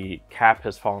the cap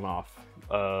has fallen off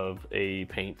of a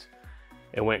paint.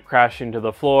 It went crashing to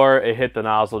the floor, it hit the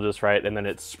nozzle just right, and then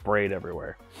it sprayed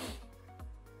everywhere.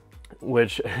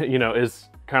 Which, is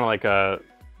kind of like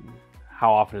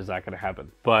how often is that going to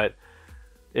happen? But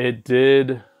it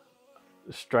did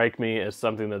strike me as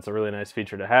something that's a really nice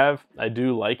feature to have. I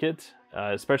do like it,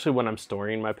 especially when I'm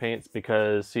storing my paints,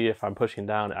 because see, if I'm pushing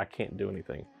down, I can't do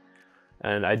anything.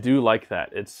 And I do like that.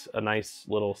 It's a nice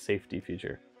little safety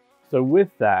feature. So with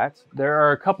that, there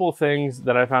are a couple things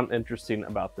that I found interesting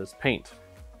about this paint.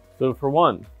 So for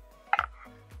one,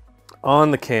 on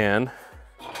the can,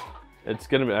 it's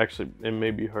gonna be it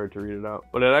may be hard to read it out,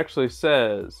 but it actually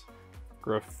says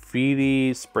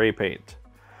graffiti spray paint.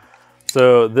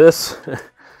 So this,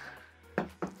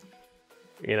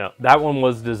 you know, that one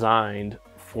was designed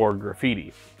for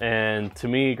graffiti. And to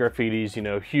me, graffiti's, you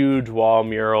know, huge wall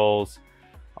murals,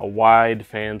 a wide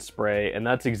fan spray, and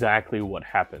that's exactly what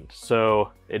happened.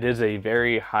 So it is a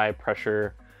very high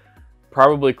pressure,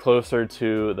 probably closer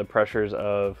to the pressures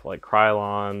of like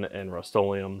Krylon and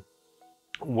Rust-Oleum,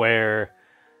 where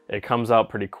it comes out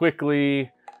pretty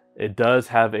quickly. It does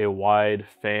have a wide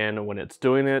fan when it's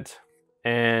doing it,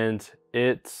 and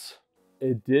it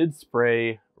did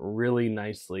spray really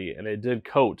nicely, and it did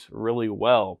coat really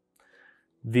well.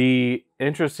 The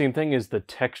interesting thing is the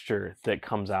texture that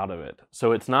comes out of it.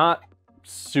 So it's not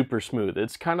super smooth.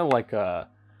 It's kind of like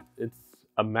it's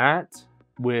a matte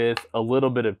with a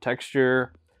little bit of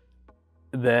texture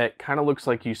that kind of looks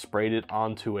like you sprayed it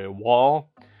onto a wall,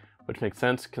 which makes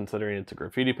sense considering it's a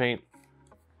graffiti paint.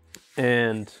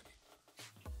 And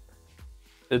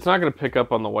it's not going to pick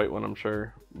up on the white one, I'm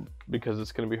sure, because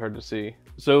it's going to be hard to see.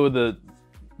 So the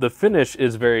finish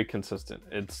is very consistent.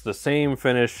 It's the same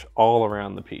finish all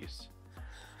around the piece.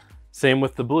 Same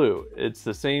with the blue. It's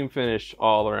the same finish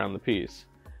all around the piece.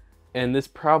 And this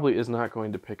probably is not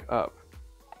going to pick up.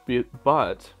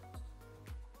 But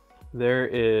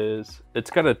it's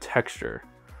got a texture.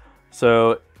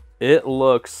 So it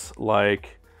looks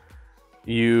like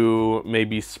you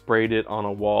maybe sprayed it on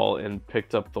a wall and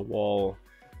picked up the wall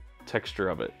texture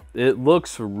of it. It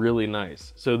looks really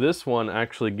nice. So this one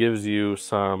actually gives you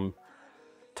some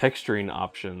texturing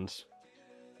options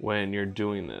when you're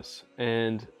doing this,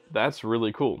 and that's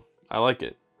really cool. I like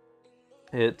it.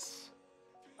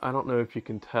 I don't know if you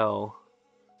can tell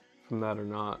from that or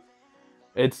not.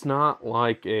 It's not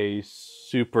like a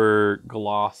super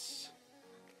gloss,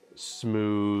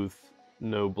 smooth,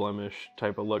 no blemish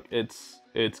type of look.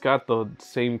 It's got the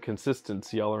same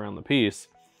consistency all around the piece,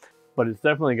 but it's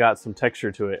definitely got some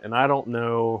texture to it. And I don't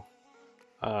know,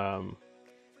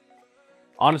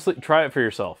 honestly, try it for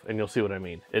yourself and you'll see what I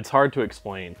mean. It's hard to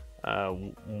explain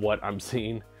what I'm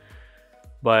seeing,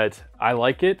 but I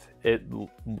like it. It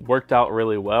worked out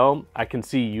really well. I can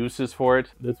see uses for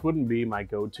it. This wouldn't be my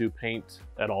go-to paint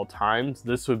at all times.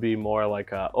 This would be more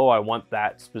like oh, I want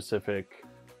that specific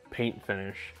paint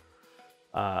finish.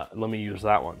 Let me use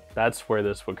that one. That's where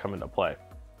this would come into play.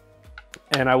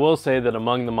 And I will say that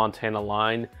among the Montana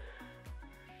line,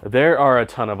 there are a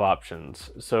ton of options.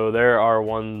 So there are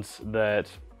ones that,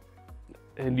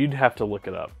 and you'd have to look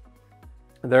it up.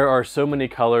 There are so many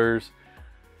colors.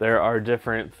 There are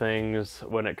different things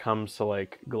when it comes to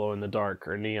like glow in the dark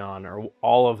or neon or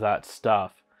all of that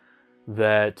stuff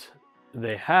that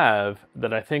they have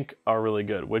that I think are really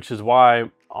good, which is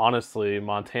why honestly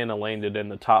Montana landed in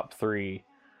the top 3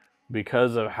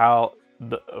 because of how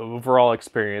the overall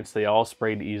experience. They all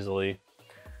sprayed easily.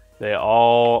 They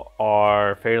all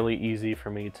are fairly easy for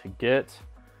me to get.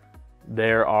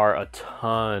 There are a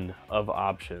ton of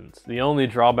options. The only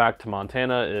drawback to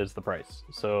Montana is the price.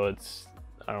 So it's,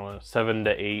 I don't know, $7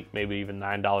 to $8, maybe even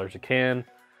 $9 a can,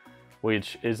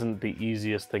 which isn't the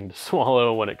easiest thing to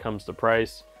swallow when it comes to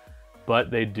price, but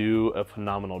they do a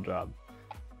phenomenal job.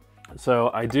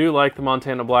 So I do like the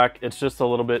Montana Black. It's just a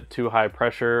little bit too high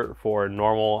pressure for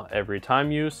normal every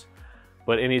time use,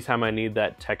 but anytime I need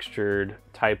that textured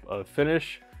type of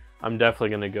finish, I'm definitely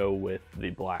going to go with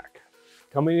the black.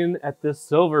 Coming in at this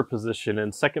silver position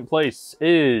in second place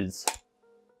is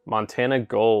Montana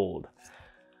Gold.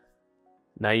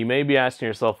 Now you may be asking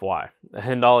yourself why,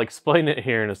 and I'll explain it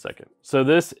here in a second. So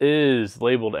this is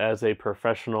labeled as a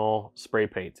professional spray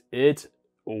paint. It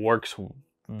works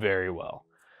very well.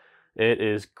 It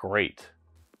is great.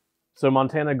 So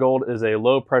Montana Gold is a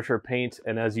low pressure paint,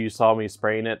 and as you saw me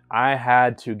spraying it, I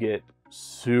had to get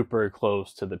super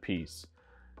close to the piece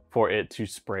for it to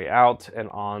spray out and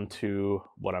onto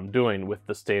what I'm doing with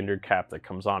the standard cap that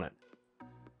comes on it.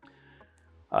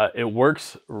 It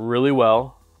works really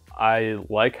well. I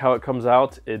like how it comes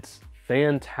out. It's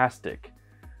fantastic,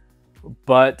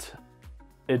 but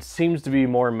it seems to be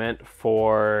more meant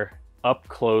for up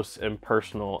close and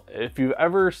personal. If you've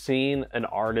ever seen an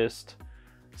artist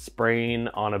spraying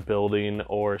on a building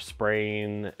or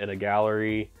spraying in a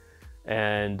gallery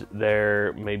and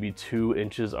they're maybe 2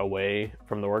 inches away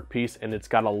from the workpiece and it's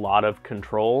got a lot of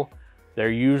control, they're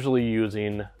usually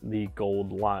using the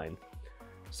gold line.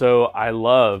 So I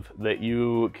love that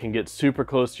you can get super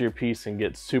close to your piece and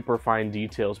get super fine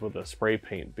details with a spray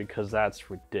paint, because that's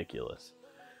ridiculous.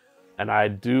 And I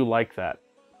do like that.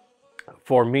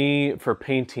 For me, for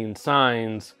painting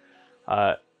signs,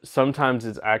 sometimes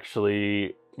it's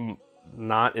actually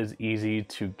not as easy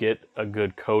to get a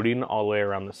good coating all the way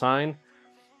around the sign.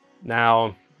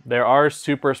 Now, there are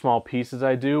super small pieces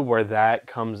I do where that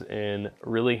comes in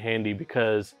really handy,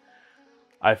 because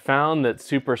I found that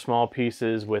super small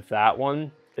pieces with that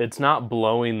one, it's not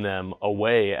blowing them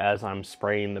away as I'm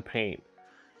spraying the paint.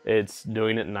 It's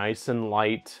doing it nice and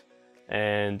light,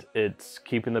 and it's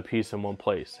keeping the piece in one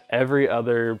place. Every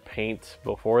other paint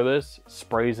before this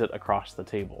sprays it across the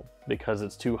table because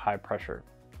it's too high pressure.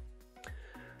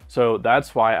 So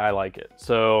that's why I like it.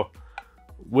 So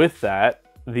with that,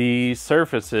 the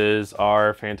surfaces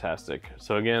are fantastic.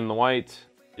 So again, the white,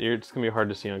 it's gonna be hard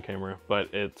to see on camera,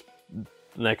 but it's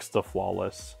next to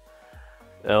flawless.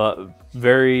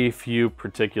 Very few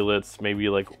particulates, maybe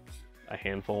like a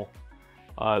handful.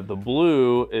 The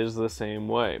blue is the same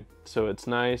way. So it's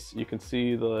nice. You can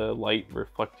see the light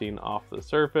reflecting off the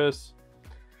surface.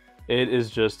 It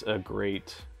is just a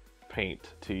great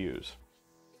paint to use.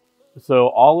 So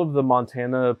all of the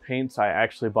Montana paints I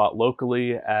actually bought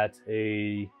locally at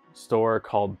a store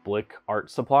called Blick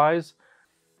Art Supplies.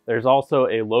 There's also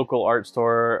a local art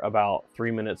store about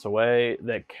 3 minutes away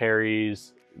that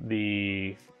carries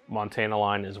the Montana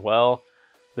line as well.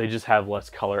 They just have less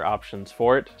color options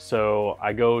for it. So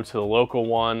I go to the local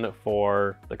one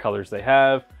for the colors they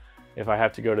have. If I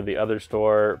have to go to the other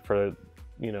store for,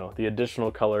 you know, the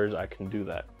additional colors, I can do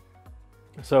that.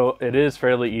 So it is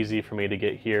fairly easy for me to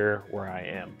get here where I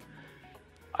am.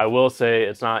 I will say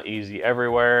it's not easy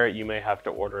everywhere. You may have to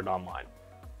order it online.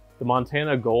 The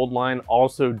Montana Gold line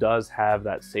also does have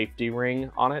that safety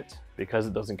ring on it because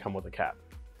it doesn't come with a cap.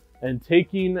 And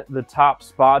taking the top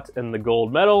spot in the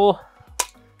gold medal,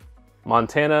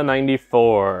 Montana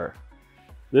 94.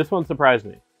 This one surprised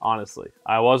me, honestly.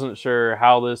 I wasn't sure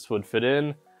how this would fit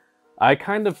in. I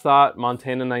kind of thought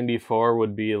Montana 94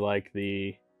 would be like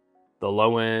the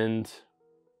low end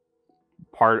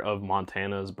part of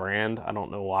Montana's brand. I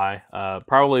don't know why.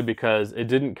 Probably because it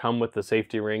didn't come with the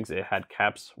safety rings. It had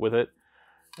caps with it.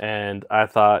 And I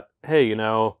thought, hey, you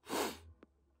know,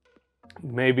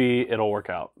 maybe it'll work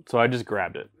out. So I just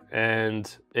grabbed it.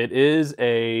 And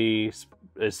it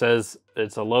says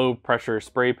it's a low pressure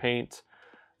spray paint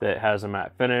that has a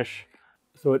matte finish.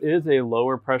 So it is a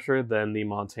lower pressure than the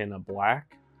Montana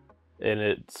Black. And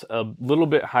it's a little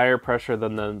bit higher pressure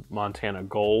than the Montana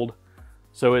Gold.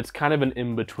 So it's kind of an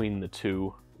in-between the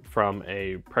two from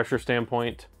a pressure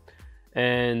standpoint.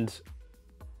 And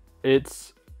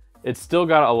it's still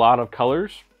got a lot of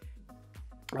colors,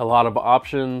 a lot of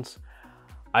options.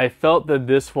 I felt that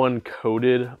this one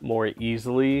coated more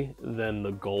easily than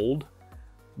the Gold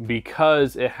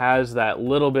because it has that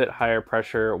little bit higher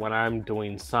pressure when I'm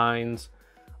doing signs.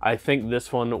 I think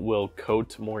this one will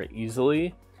coat more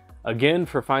easily. Again,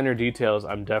 for finer details,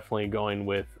 I'm definitely going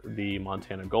with the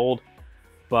Montana Gold,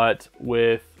 but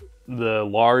with the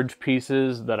large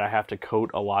pieces that I have to coat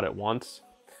a lot at once,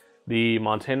 the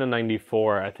Montana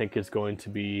 94 I think is going to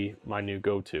be my new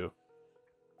go-to.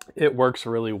 It works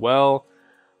really well.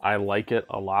 I like it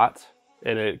a lot,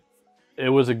 and it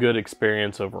was a good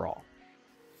experience overall.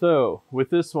 So with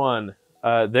this one,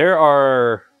 there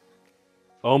are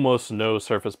almost no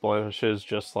surface blemishes,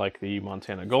 just like the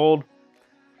Montana Gold.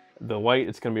 The white,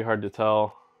 it's going to be hard to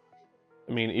tell.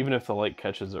 I mean, even if the light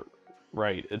catches it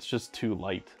right, it's just too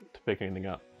light to pick anything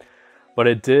up. But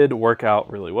it did work out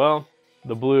really well.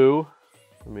 The blue,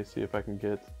 let me see if I can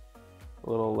get a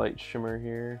little light shimmer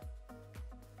here.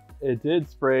 It did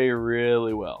spray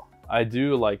really well. I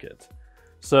do like it.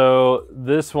 So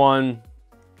this one,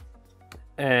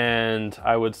 and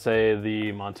I would say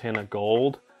the Montana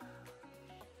Gold,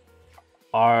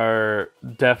 are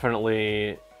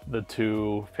definitely the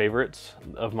two favorites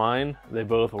of mine. They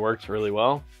both worked really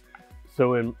well.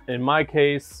 So in my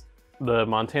case, the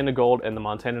Montana Gold and the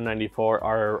Montana 94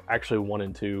 are actually 1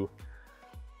 and 2.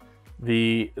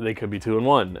 They could be 2 and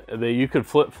 1. You could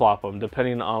flip-flop them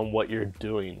depending on what you're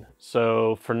doing.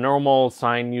 So for normal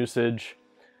sign usage,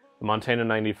 the Montana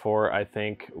 94 I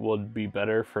think would be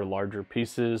better for larger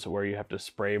pieces where you have to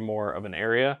spray more of an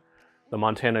area. The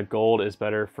Montana Gold is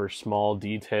better for small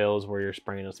details where you're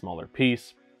spraying a smaller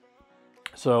piece.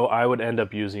 So I would end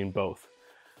up using both.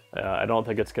 I don't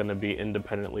think it's going to be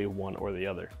independently one or the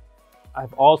other.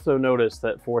 I've also noticed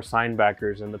that for sign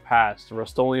backers in the past,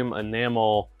 Rust-Oleum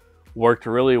enamel worked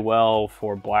really well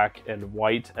for black and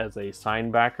white as a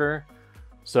sign backer.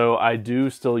 So I do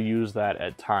still use that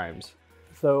at times.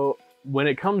 So when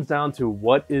it comes down to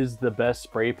what is the best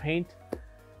spray paint,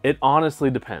 it honestly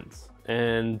depends.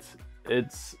 And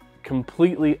it's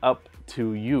completely up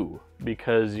to you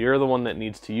because you're the one that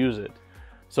needs to use it.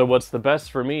 So what's the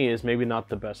best for me is maybe not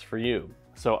the best for you.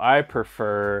 So I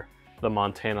prefer the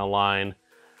Montana line.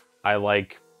 I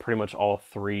like pretty much all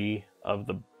three of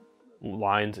the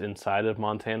lines inside of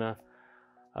Montana.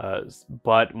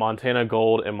 But Montana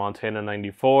Gold and Montana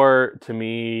 94 to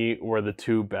me were the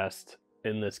two best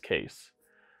in this case.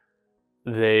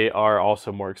 They are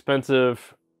also more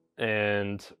expensive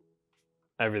and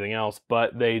everything else,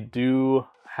 but they do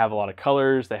have a lot of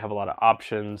colors, they have a lot of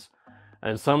options,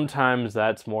 and sometimes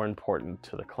that's more important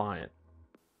to the client.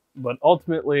 But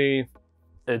ultimately,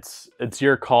 it's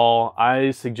your call.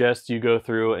 I suggest you go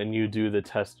through and you do the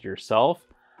test yourself.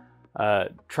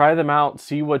 Try them out,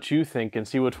 see what you think, and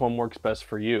see which one works best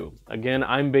for you. Again,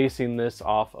 I'm basing this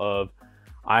off of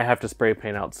I have to spray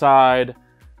paint outside,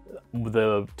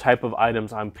 the type of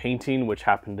items I'm painting, which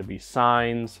happen to be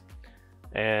signs,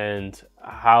 and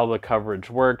how the coverage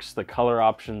works, the color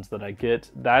options that I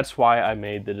get. That's why I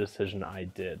made the decision I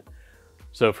did.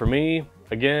 So for me,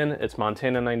 again, it's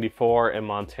Montana 94 and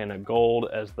Montana Gold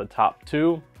as the top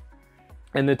two,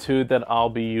 and the two that I'll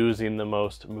be using the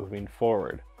most moving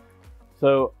forward.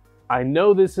 So I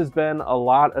know this has been a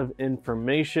lot of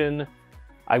information.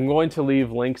 I'm going to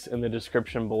leave links in the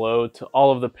description below to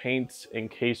all of the paints in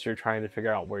case you're trying to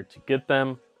figure out where to get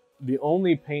them. The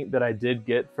only paint that I did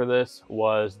get for this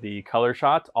was the Color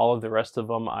Shot. All of the rest of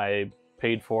them I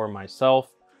paid for myself.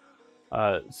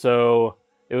 So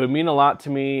it would mean a lot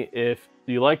to me if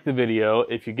you liked the video,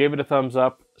 if you gave it a thumbs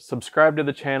up, subscribe to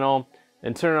the channel,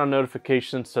 and turn on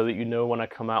notifications so that you know when I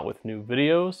come out with new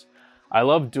videos. I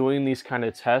love doing these kind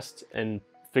of tests and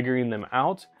figuring them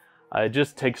out. It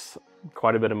just takes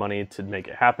quite a bit of money to make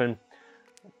it happen.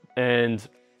 And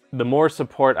the more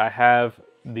support I have,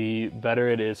 the better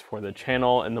it is for the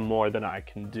channel and the more that I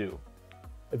can do.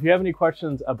 If you have any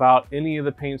questions about any of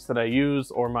the paints that I use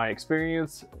or my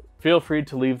experience, feel free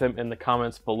to leave them in the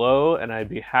comments below and I'd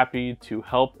be happy to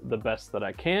help the best that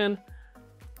I can.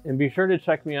 And be sure to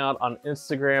check me out on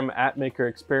Instagram at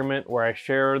MakerExperiment, where I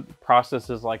share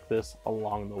processes like this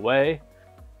along the way.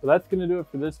 So that's going to do it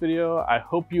for this video. I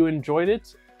hope you enjoyed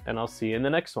it, and I'll see you in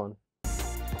the next one.